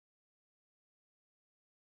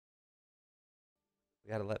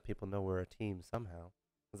We gotta let people know we're a team somehow.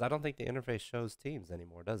 Because I don't think the interface shows teams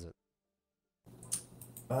anymore, does it?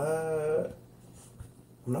 I'm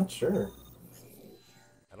not sure.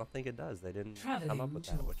 I don't think it does. They didn't come up with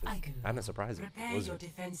that, which is kind of surprising. Prepare your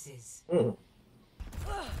defenses.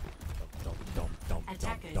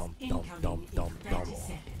 Attackers incoming in 30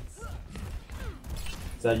 seconds.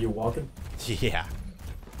 Is that you walking? Yeah.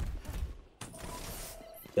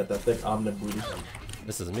 Get that thick omni booty.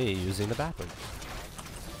 This is me using the bathroom.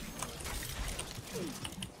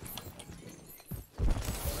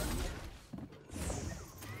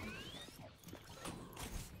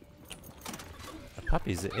 The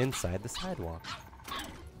puppy's inside the sidewalk.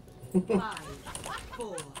 5,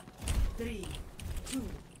 4, 3, 2,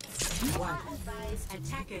 1.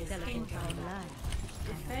 Attackers incoming.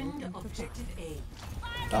 Defend objective A.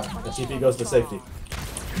 The TP goes to safety.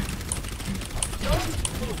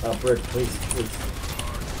 Brick, please.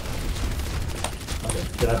 Okay,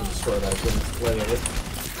 did I destroy that? I couldn't play with it.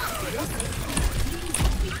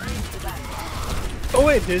 Oh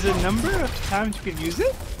wait, there's a number of times you can use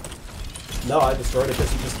it? No, I destroyed it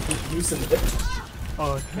because you just keep using it.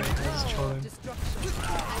 Oh, okay, I was trolling.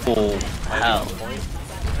 Oh, hell.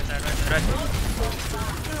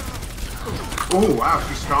 Oh, wow,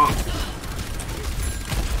 she's strong.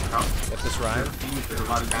 Get this Ryan.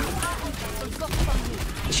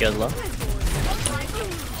 Shield low.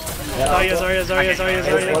 Yeah, Zarya.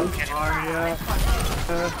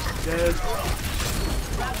 Dead.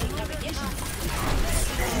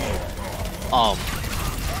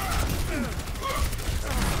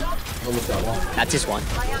 Almost got one. That's just one.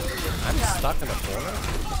 I'm stuck in a corner.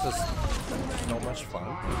 This is so much fun.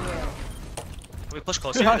 Can we push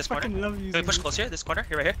closer here, this corner? fucking love Can we using push this. closer here, this corner?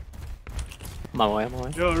 Here, right here. I'm on my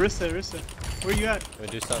way. Yo, Orisa. Where you at? Can we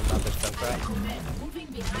do something about this jump rat?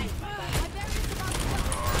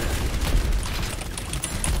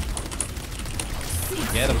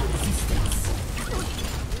 Get him.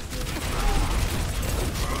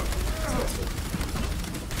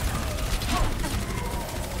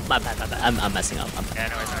 My bad. I'm messing up. Yeah,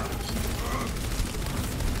 no worries,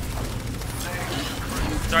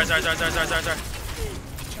 Sorry.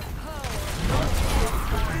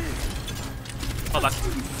 Hold back.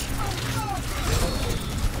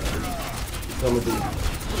 Come with me.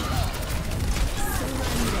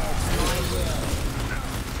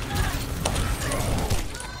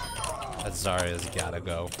 That Zarya's gotta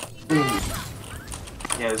go.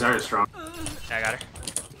 Yeah, Zarya's strong. Yeah, I got her.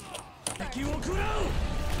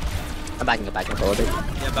 I'm backing up a little bit.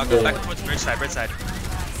 Yeah, back towards bridge side.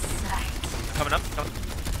 Coming up.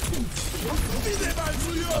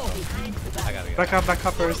 I gotta go. Back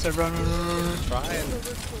up, Orisa. Run. Trying.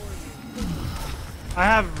 I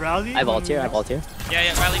have rally. I vault here.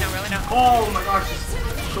 Yeah, rally now. Oh my gosh, she's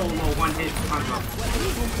so low. One hit.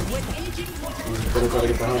 Gonna try to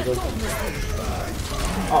get behind them.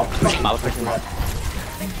 Oh, I'm out pushing that.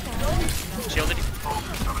 Shielded.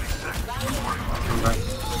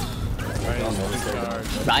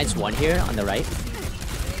 Ryan's one here on the right.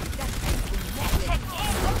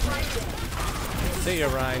 See ya,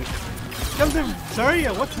 Ryan. Jump him.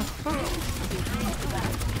 Zarya, what the fuck?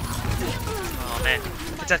 Oh man.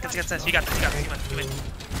 Get sense. You got this. Come in.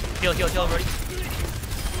 Heal, Brody.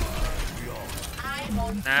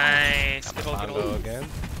 Nice. Good I'll goal. go again.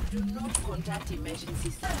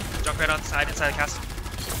 Jump right on side, inside the cast.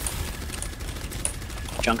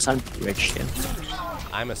 Junk's on bridge too.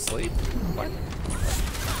 I'm asleep. What?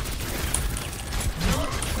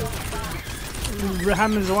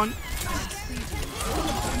 Hammond's one.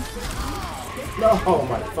 no, oh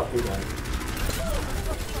my fucking god.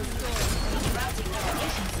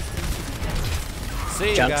 See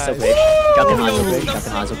you Junk's the guys. bridge. Junk and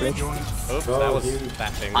Hanzo bridge. Oops, that was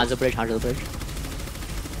bashing. Hanzo bridge.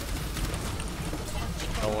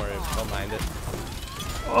 Don't worry, don't mind it.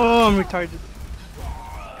 Oh, I'm retarded.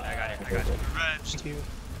 I got it. Revenge. Thank you.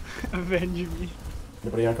 Avenge me.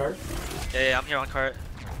 Anybody on card? Yeah, I'm here on cart.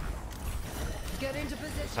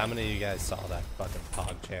 How many of you guys saw that fucking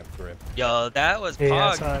Pog champ grip? Yo, that was Yeah,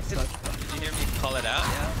 I Pog. saw it. Did you hear me call it out?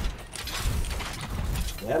 Yeah.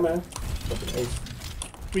 Yeah, man. Fucking ace.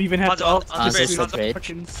 We even have Hanzo to on the bridge. Hanzo's Hanzo bridge.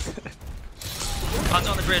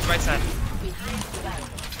 on the bridge, right side.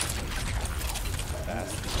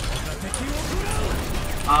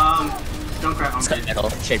 Junkrat on Straight middle.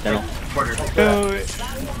 quarter.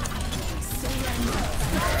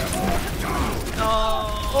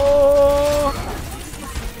 Oh.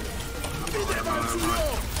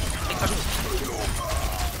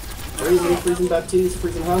 Freezing Baptiste,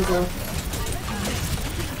 freezing Hanzo.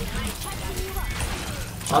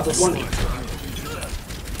 Hanzo's one.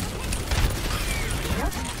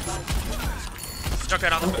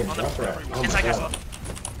 Junkrat on the Oh inside my castle. god.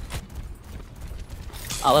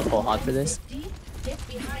 I'll have full hog for this.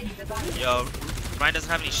 Yo, Ryan doesn't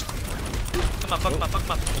have any. Come on, fuck him up, fuck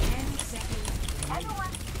him up.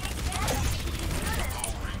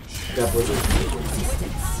 Yeah, Blizzard.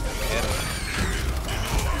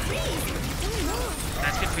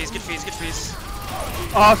 Nice, good freeze, good freeze, good freeze.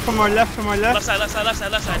 Oh, from our left, from our Left left. side, left side, left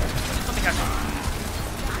side, left side. From the castle.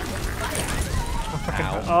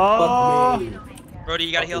 Oh, Fuck me. Brody,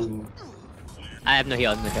 you gotta heal. Ooh. I have no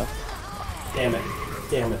heal, no heal. Damn it.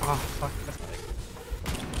 Damn it. oh fuck.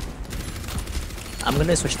 I'm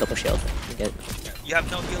gonna switch double shield. Get You have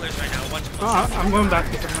no healers right now. One, Oh, I'm going back.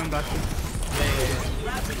 I'm going back.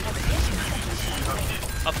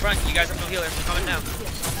 up front, you guys have no healers. We're coming now.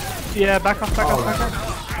 Yeah, back off, back off, back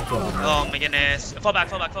off. Oh my goodness. Fall back,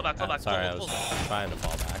 fall back, fall back, fall back. Sorry, I Pull, was pull, pull. trying to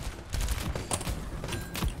fall back.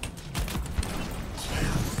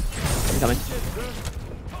 I'm coming.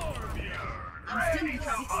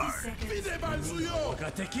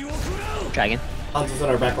 Dragon. Hanzo's in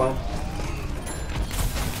our back line.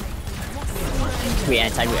 We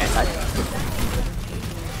anti, we anti. I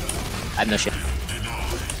have no shit.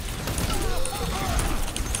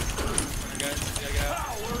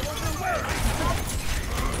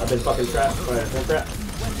 I've been fucking trapped by a Junkrat.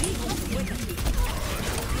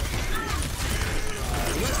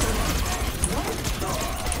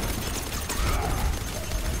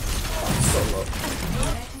 So low.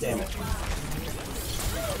 Damn it.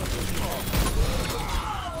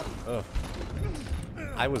 Ugh.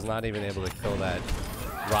 I was not even able to kill that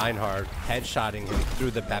Reinhardt, headshotting him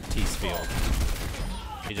through the Baptiste field.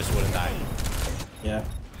 He just wouldn't die. Yeah.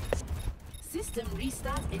 System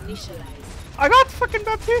restart initialized. I got fucking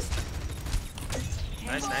Baptiste.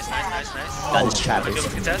 Nice, nice, nice, nice, nice. Got his trappers.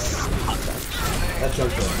 Good contest. That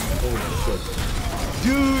Junkrat. Holy shit.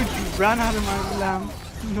 Dude, you ran out of my lamp.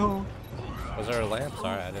 No. Was there a lamp?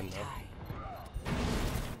 Sorry, I didn't know.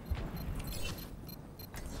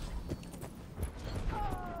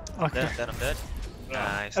 Okay. Dead, I'm dead.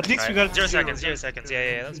 Nice. At least we Alright. got 0 zero. seconds, 0 seconds. Yeah,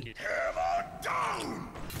 yeah, yeah, that was good.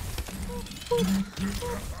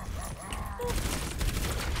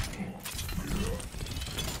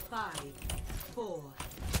 5, 4,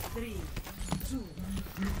 3, 2,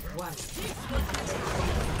 1.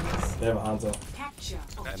 They have a Hanzo. Capture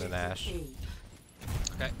And an Ash. objective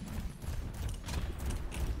A. Okay.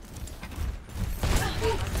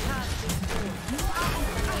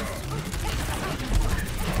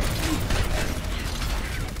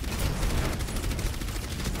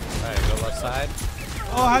 Alright, go left side.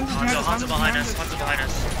 Oh, Hanzo's behind Hanzo, us. Hanzo behind us, us. Hanzo behind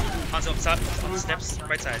us. Hanzo up top, on the steps,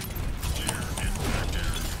 right side.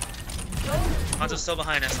 Hanzo's still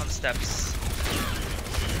behind us on the steps.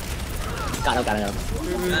 Got him, got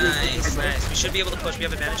him. Nice, nice. We should be able to push. We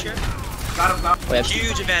have advantage here. Got him, got him. We have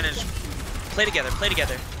Huge advantage. Play together, play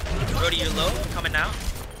together. Brody, you're low. Coming now.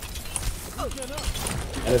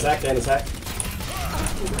 And attack, and attack.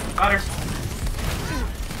 Got her.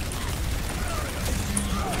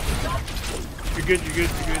 You're good, you're good,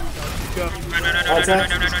 you're good. Go. No, no, no, no, no, no, no,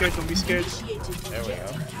 no, no, no. Don't be scared. There we go.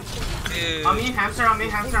 Dude. On me, hamster, on me,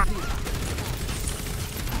 hamster.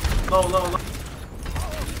 Low, low, low.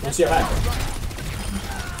 Let's see your back.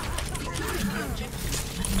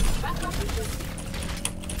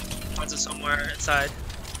 Hanzo somewhere inside.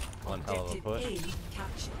 One hell of a push. A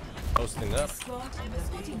captured. Posting up. Squad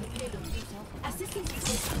assisting.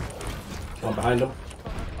 One behind him.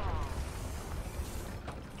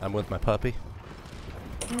 I'm with my puppy.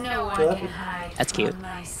 No one Good. can hide That's cute. from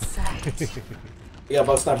my sight. We got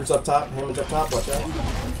both snipers up top. Hammond's up top. Watch out.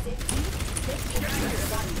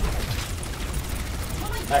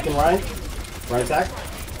 Attacking Ryan. Ryan attack.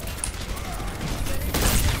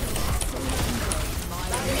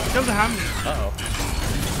 Kill the ham. Uh-oh.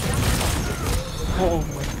 Oh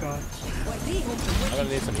my god. I'm gonna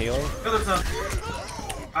need some healing. Kill this up.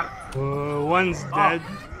 One's dead.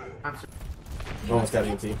 Almost got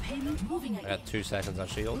EMT. I got 2 seconds on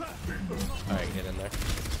shield. Alright, get in there.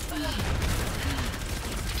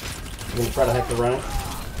 I'm gonna try to hack the Ryan.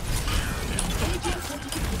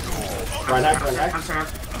 Ryan hack, Ryan hack. Hamster,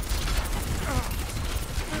 hamster.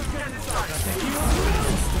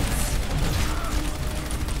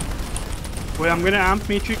 Wait, I'm gonna amp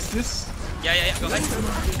matrix this. Yeah, yeah, yeah. Go ahead.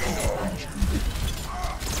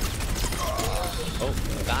 Oh,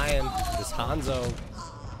 I'm dying. This Hanzo.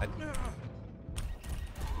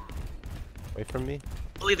 Wait for me.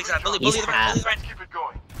 Bully the side. Bully He's the right. half. Bully the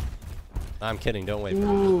right. I'm kidding. Don't wait for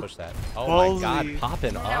me. Ooh. Push that. Oh my Ballsy. god,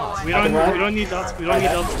 popping off. We don't need ults. We don't need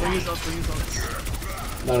ults. Don't use ults. Don't use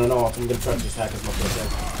ults. No. I'm gonna try to just hack as much as I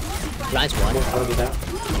can. Ryan's one. I'll get down.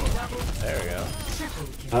 There we go.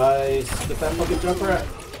 Nice. Get that fucking jump rat.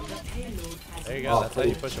 There you go. Oh, That's how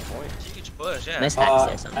you push a point. Huge push, yeah. Nice hacks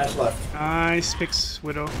there, son. Ash left. Nice picks,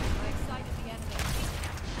 Widow.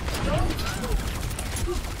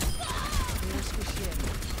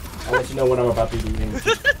 I'll let you know when I'm about to be leaving. We're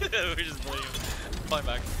just bullying him. Flying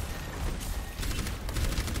back.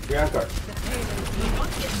 You're on card.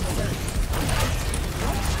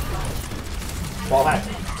 Ball hack.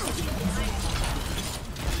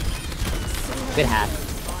 Good hack.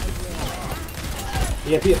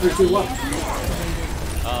 EMP at 3, 2, 1.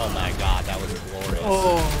 Oh my god, that was glorious.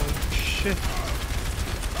 Oh, shit.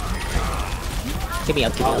 Keep me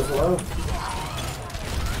up, keep me Ball is up. low.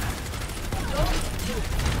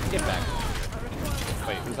 Get back.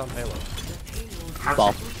 Wait, who's on payload?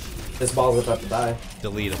 Ball. This ball's about to die.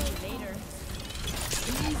 Delete him.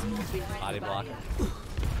 Body block.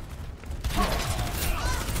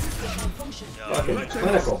 Fucking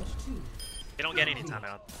clinical. They don't get any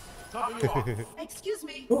timeout. Excuse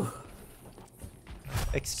me.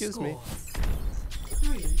 Excuse me.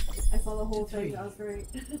 I saw the whole thing. That was great.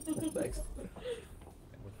 Thanks.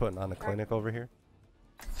 We're putting on the clinic over here.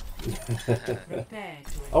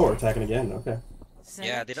 Oh, we're attacking again. Okay.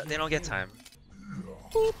 Yeah, they don't get time.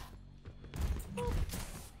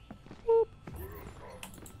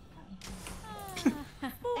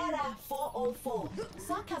 Error 404.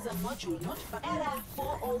 Sarcasm module not found. Error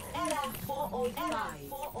 40. Error 405.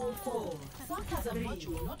 404. Sarcasm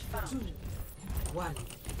module not found. 1.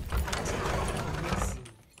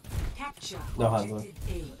 Capture. No Hanzo.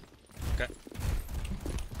 Okay.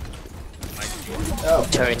 Oh,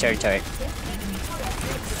 Turret, turret, turret.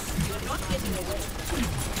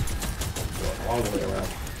 all the way around.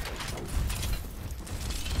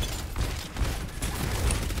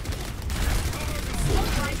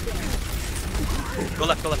 Go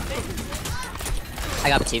left, go left. I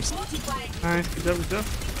got the teams. Nice, good job, good job.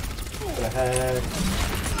 Gonna hack.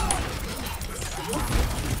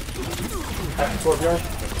 Hack the Torbjorn.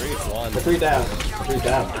 The 3-1. The 3 down. The 3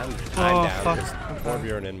 down. I'm Oh, down fuck. because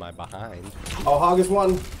Torbjorn in my behind. Oh, Hog is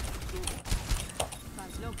 1.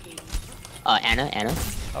 Anna.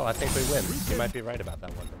 Oh, I think we win. You might be right about that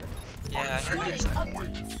one. Yeah, I heard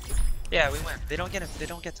it. Yeah, we win. They don't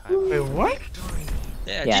get time. Wait, what?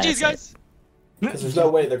 Yeah, Yeah, GG's that's guys. Because there's no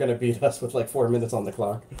way they're gonna beat us with like 4 minutes on the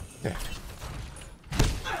clock.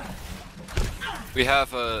 We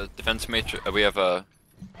have a defense matrix. We have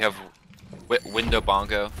window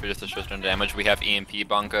bongo for just a short term damage. We have EMP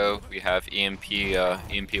bongo. We have EMP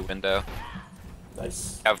window.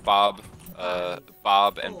 Nice. We have Bob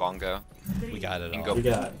and bongo. We got it You can all. go We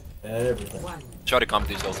got everything. try to comp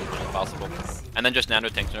these hills as much as possible, and then just nano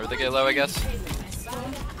tanks whenever they get low, I guess.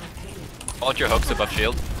 Hold your hooks above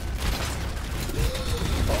shield.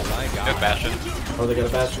 Oh my Good god. bastion. Oh, they got a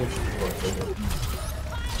bastion.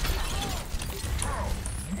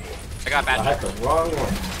 I got I bastion. hacked the wrong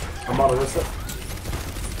one. I'm on Orisa.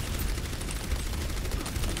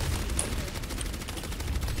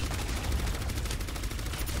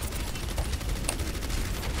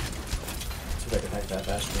 See if I can hack that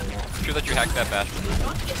bastion right now. I'm sure that you hacked that bastion.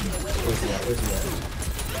 Where's he at? Where's he at?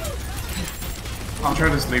 I'll try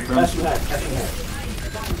to sleep them. Bastion hack. Bastion hack.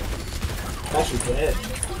 Bastion dead.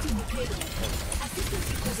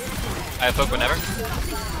 I have hook whenever.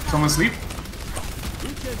 Someone sleep?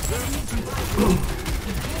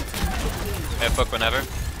 I have hook whenever.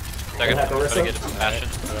 Second, hack I'm trying to Orisa? get some bastion.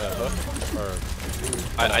 Or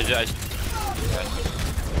I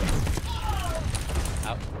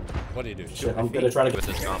out. What do you do? Shit, I'm gonna try to with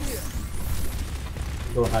get this comp.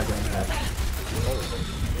 go high ground hack.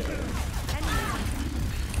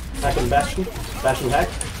 Hacking bastion. Bastion hack.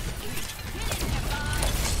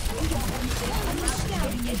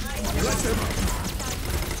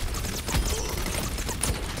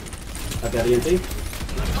 I've got EMP.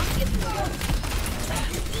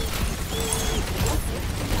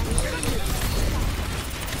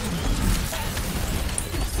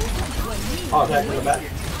 Oh, attack from the back.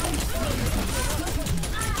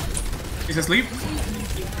 He's asleep?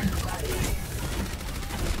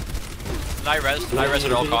 Night res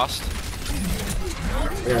at all costs.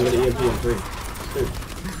 Here, I'm gonna EMP in 3, 2,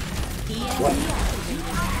 1.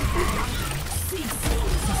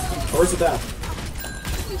 Orisa down.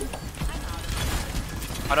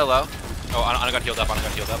 Auto low. Oh, I got healed up.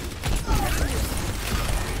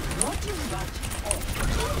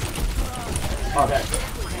 Okay.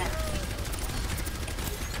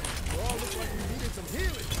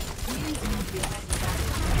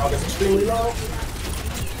 Oh, that's extremely low.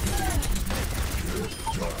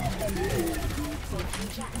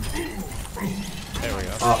 There we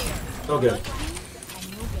go. Oh, so good.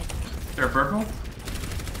 They're purple?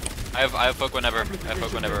 I have hook whenever. I have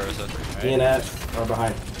hook whenever, Orisa. Me and Ash are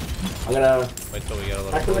behind. I'm gonna Wait till we get a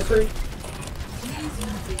little hack the closer. McCree.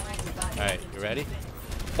 Alright, you ready?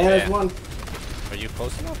 And there's Yeah. one. Are you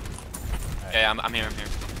close enough? Yeah, I'm here.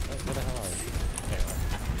 Where the hell are you? There you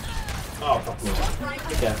Oh, fuck me.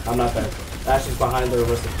 Yeah, I'm not there. Ash is behind the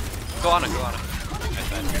Orisa. Go on it. Nice.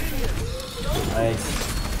 Nice.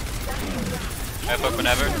 I have hook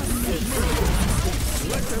whenever.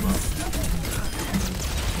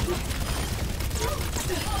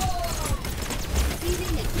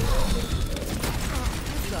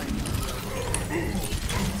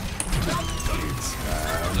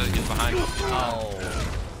 He's behind. Oh.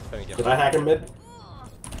 Gonna get Did I hack him mid?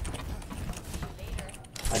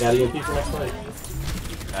 I got EMP for next fight.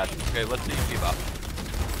 Bad. Okay, let's see you Bob.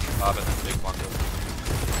 Bob and then big Bongo.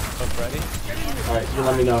 hook ready? Alright, you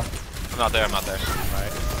let me know. I'm not there.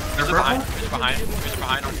 Alright. Razor behind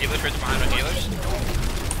on healers. Razor behind on healers.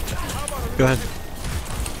 Go ahead.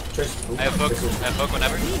 Trish. I have hook. I have hook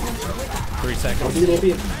whenever. 3 I'll seconds. do the EMP.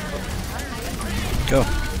 Go.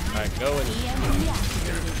 Alright, go and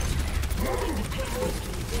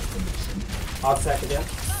Odd sack again.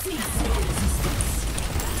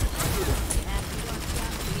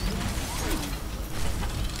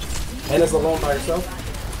 Anna's alone by herself.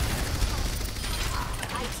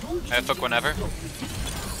 I have hook whenever. 5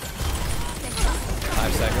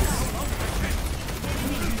 seconds.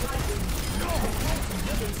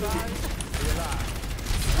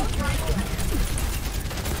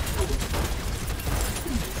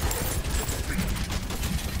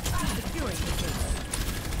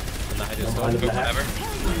 And the Hydebot Behind Hook the hack. whenever.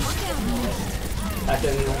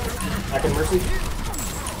 Hack in Mercy.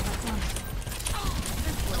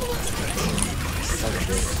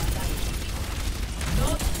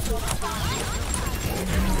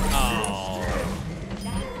 Oh.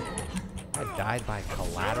 I died by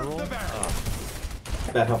collateral? Oh.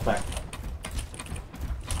 That health back.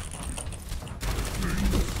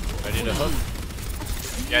 Ready to hook?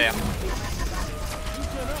 Yeah.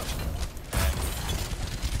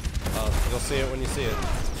 Oh, you'll see it when you see it.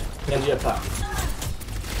 Genji up top.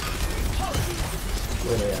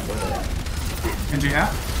 Where they at? Genji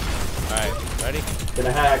half. Alright, ready?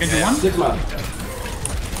 Gonna hack. Genji one? Sigma.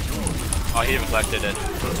 Oh, he reflected it.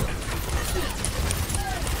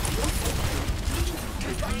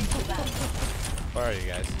 Where are you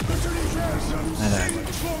guys?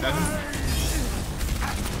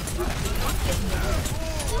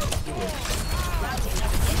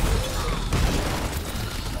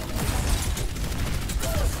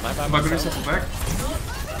 Am I by Orisa myself? back.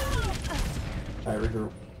 Alright,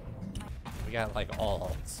 regroup. We got like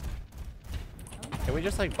all ults. Can we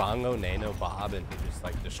just like bongo nano Bob and he just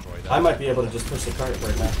like destroy them? I might be able to just push the cart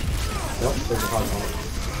right now. Nope, there's a hard one.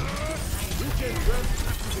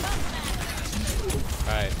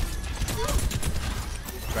 Alright.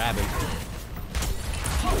 Grab him.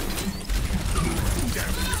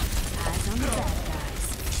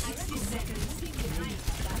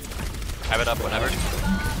 Have it up whenever.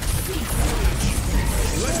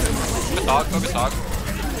 Focus dog.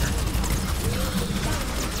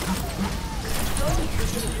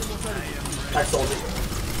 Hack soldier.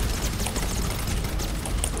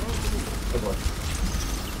 Good boy.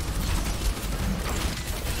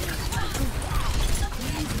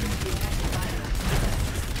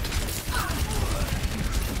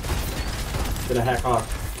 Gonna hack Hawk.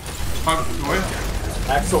 Hug away.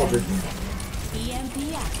 Hack soldier.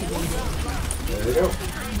 EMP activated. There we go.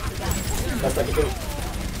 Best I can do. I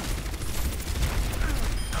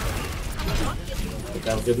think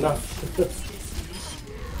that was good enough.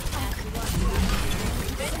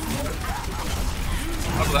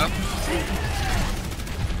 Hug low.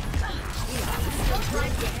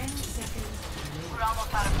 We're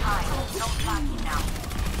almost out of time. Don't back me now.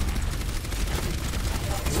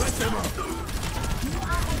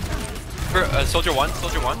 Soldier one.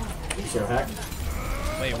 Sure, hack.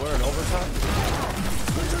 Wait, we're in overtime?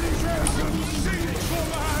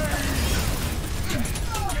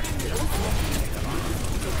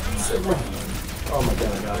 Sigma. Oh my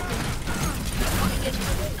god, I got it.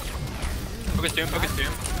 Focus doom.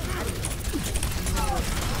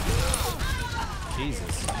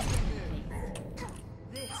 Jesus.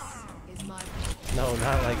 No,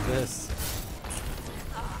 not like this.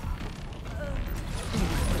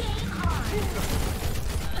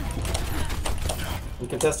 I'm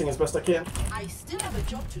contesting as best I can. I still have a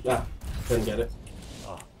job to do. Nah, couldn't get it.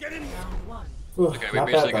 Round one. Ooh, Okay, we not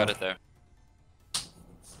basically bad, got it there.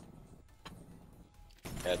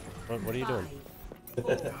 Dead. What are you doing?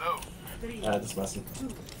 Just messing.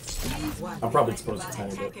 I'm probably exposed a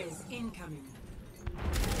tiny bit. Attackers incoming.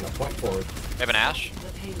 No, point forward. They have an Ash.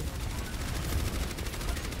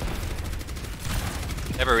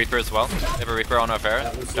 They have a Reaper as well. They have a Reaper on our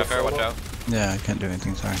Pharah. Pharah, watch out. Yeah, I can't do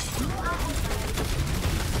anything, sorry.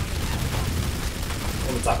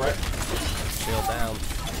 On the top right. Shield down.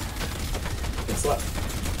 It's left.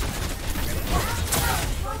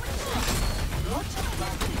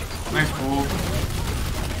 Nice pull.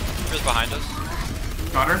 Reaper's behind us.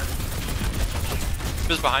 Got her.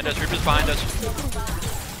 Reaper's behind us. Reaper's behind us.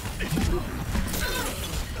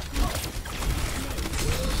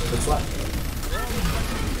 It's left.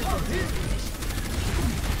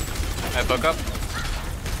 I have book up.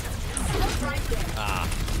 Ah.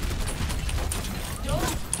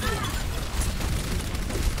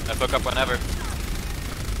 I book up whenever.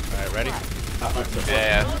 Alright, ready?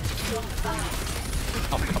 Yeah.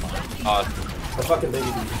 Oh, come on. The fucking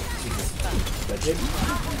baby. Jesus. That jig?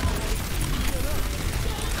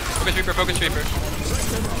 Focus Reaper, focus Reaper.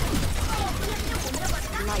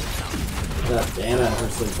 God damn it, her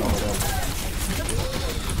sleep's all down.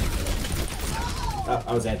 Oh,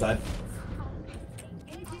 I was anti.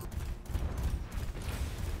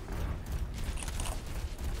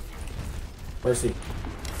 Mercy.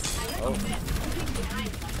 Oh.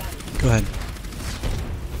 Go ahead.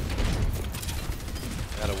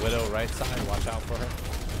 Got a Widow right side. Watch out for her.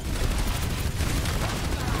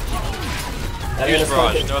 Use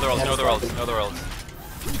barrage. No other ults, no other ults, no other ults.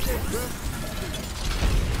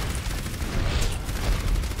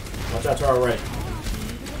 Watch out to our right.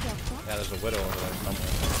 Yeah, there's a Widow over there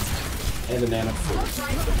somewhere. And a Nana.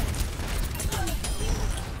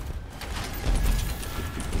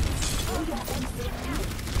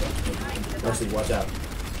 Mercy, watch out.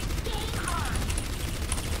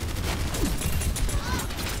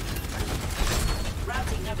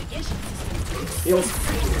 Heals.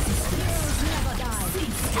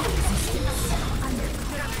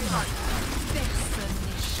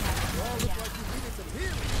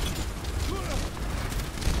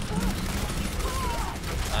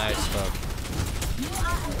 Nice smoke.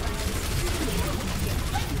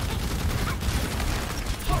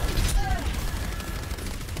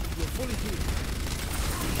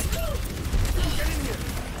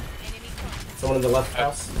 Someone in the left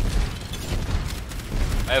house.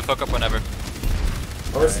 I have hook up whenever.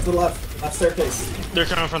 Orisa to the left. Left staircase. They're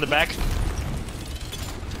coming from the back.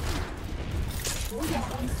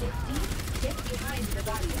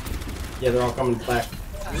 Yeah, they're all coming back.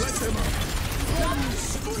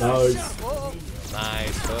 Nice.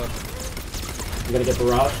 Nice hook. I'm gonna get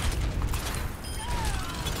barrage.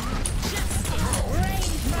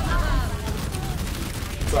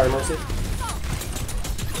 Sorry, Mercy.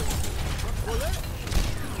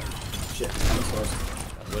 Shit, I'm sorry.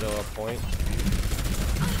 Widow up point.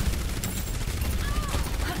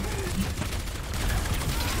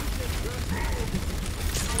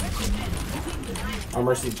 Our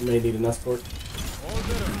Mercy may need an escort.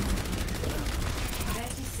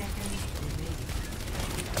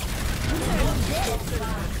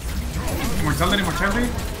 Mortality.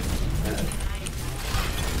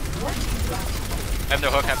 I have no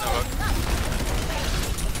hook,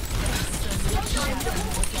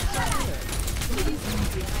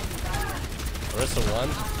 Orisa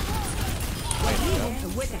one. Wait, no.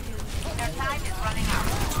 Their time is running out.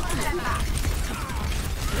 Step back.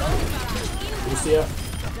 Lucia.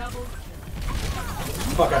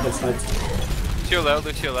 Fuck, I've been sniped. Lucio low,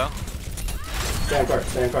 Lucio low. Stay on cart,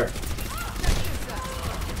 stay on cart.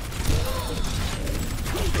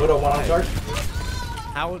 Widow one on cart.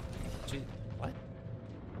 How? Gee, what?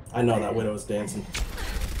 I know that Widow is dancing.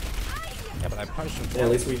 Yeah, but I punched him. Yeah, at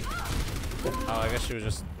least we... Oh, I guess she was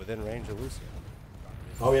just within range of Lucio.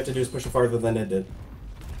 All we have to do is push it farther than it did.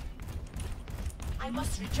 I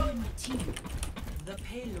must rejoin my team. The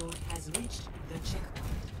payload has reached the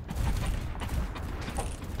checkpoint.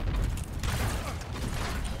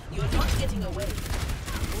 You're not getting away.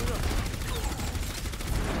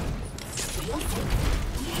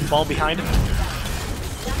 Fall behind him.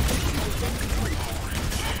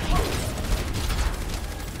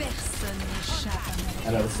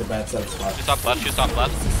 I know this is a bad setup spot. Shoot top left, shoot top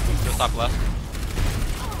left. Shoot top left.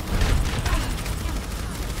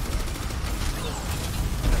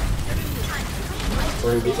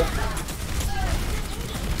 Where are you, Diva?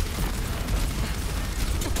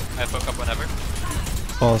 I have hook up whenever.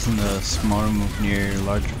 Falls in the small room near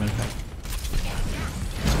large impact.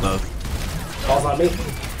 It's both. Falls on me.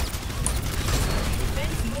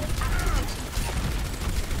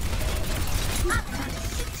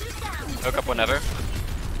 Hook up whenever.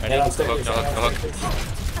 Hand on No staircase. hook, no hook, no hook.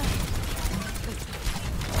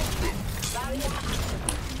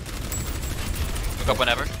 Look up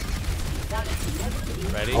whenever.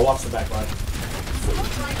 Ready? I'll watch the back line.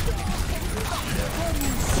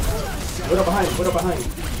 Widow behind, Widow behind.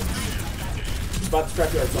 He's about to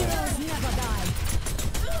scrap your side.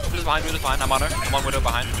 Widow's behind. I'm on her. I'm on Widow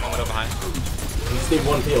behind. I'm on Widow behind. You just need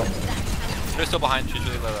one peel. Widow's still behind. She's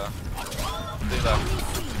really low though. Really low.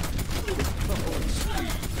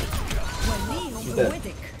 She's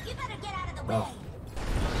dead. Oh.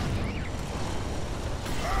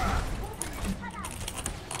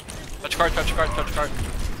 Touch card, touch card, touch card.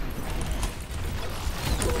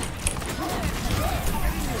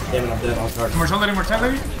 Damn it, I'm dead on card. Mortality,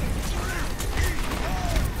 mortality.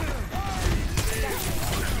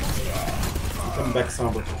 I'm coming back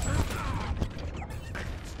somber.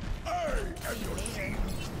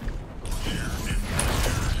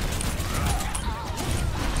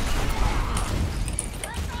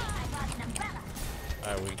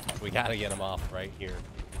 Alright, we gotta get him off right here.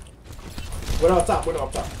 Widow up top, Widow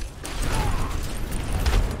up top.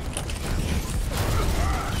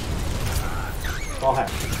 All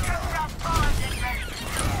hack.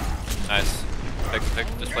 Nice. Pick,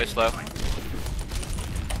 just play slow.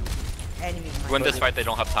 Win this fight, they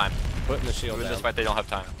don't have time. Putting the shield Win down. this fight, they don't have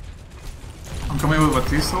time. I'm coming with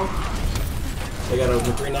Batista. They got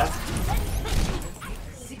over 3 now.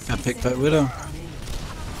 I picked that Widow.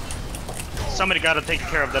 Somebody gotta take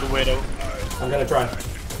care of that widow. I'm gonna try.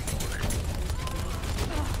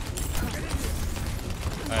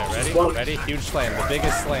 Alright, ready? One. Ready? Huge slam. The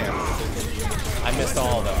biggest slam. I missed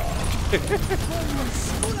all of them.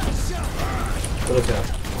 Widow down.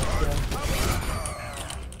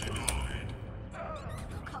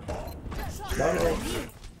 No, no.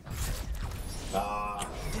 Ah.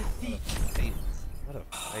 What a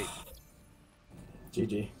fight.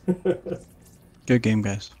 GG. Good game,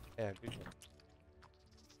 guys. Yeah, good.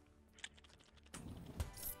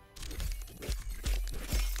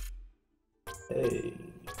 Hey.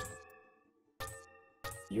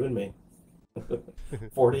 You and me.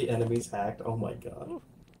 40 enemies hacked. Oh my god.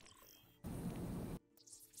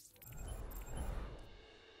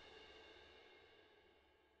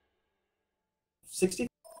 60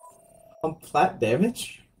 on flat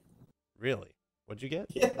damage? Really? What'd you get?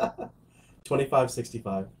 Yeah.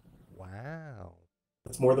 2565. Wow.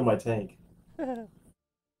 That's more than my tank.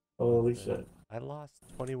 Holy shit. I lost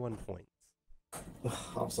 21 points.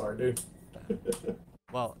 I'm sorry, dude.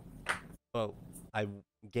 Well, I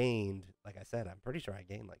gained, like I said, I'm pretty sure I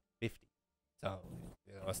gained like 50. So,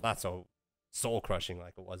 you know, it's not so soul crushing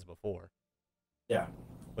like it was before. Yeah.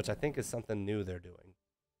 Which I think is something new they're doing.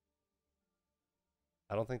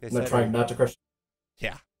 I don't think they They're said trying not to crush.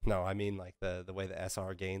 Yeah. No, I mean like the way the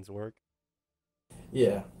SR gains work.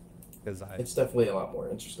 Yeah. Because It's definitely a lot more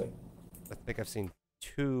interesting. I think I've seen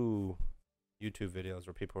 2 YouTube videos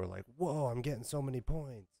where people were like, "Whoa, I'm getting so many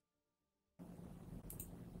points."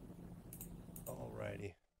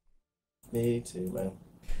 Alrighty. Me too, man.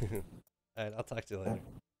 Alright, I'll talk to you later.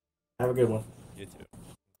 Have a good one. You too.